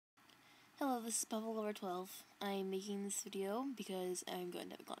Hello, this is Puffle Lover 12. I'm making this video because I'm going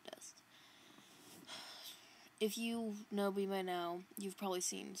to have a contest. If you know me by now, you've probably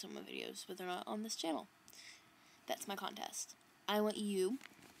seen some of my videos, but they're not on this channel. That's my contest. I want you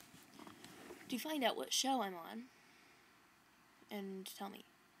to find out what show I'm on and tell me.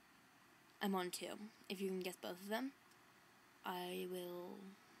 I'm on 2. If you can guess both of them, I will,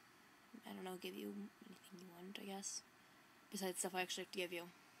 give you anything you want, I guess. Besides stuff I actually have to give you.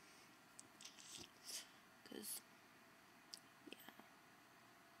 Because, yeah.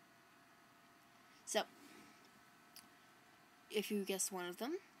 So, if you guess one of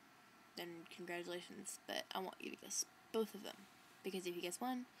them, then congratulations, but I want you to guess both of them. Because if you guess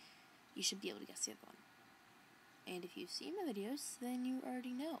one, you should be able to guess the other one. And if you've seen my videos, then you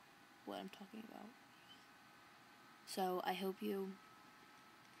already know what I'm talking about. So, I hope you,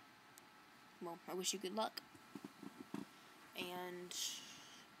 I wish you good luck. And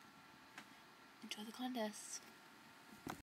enjoy the contest.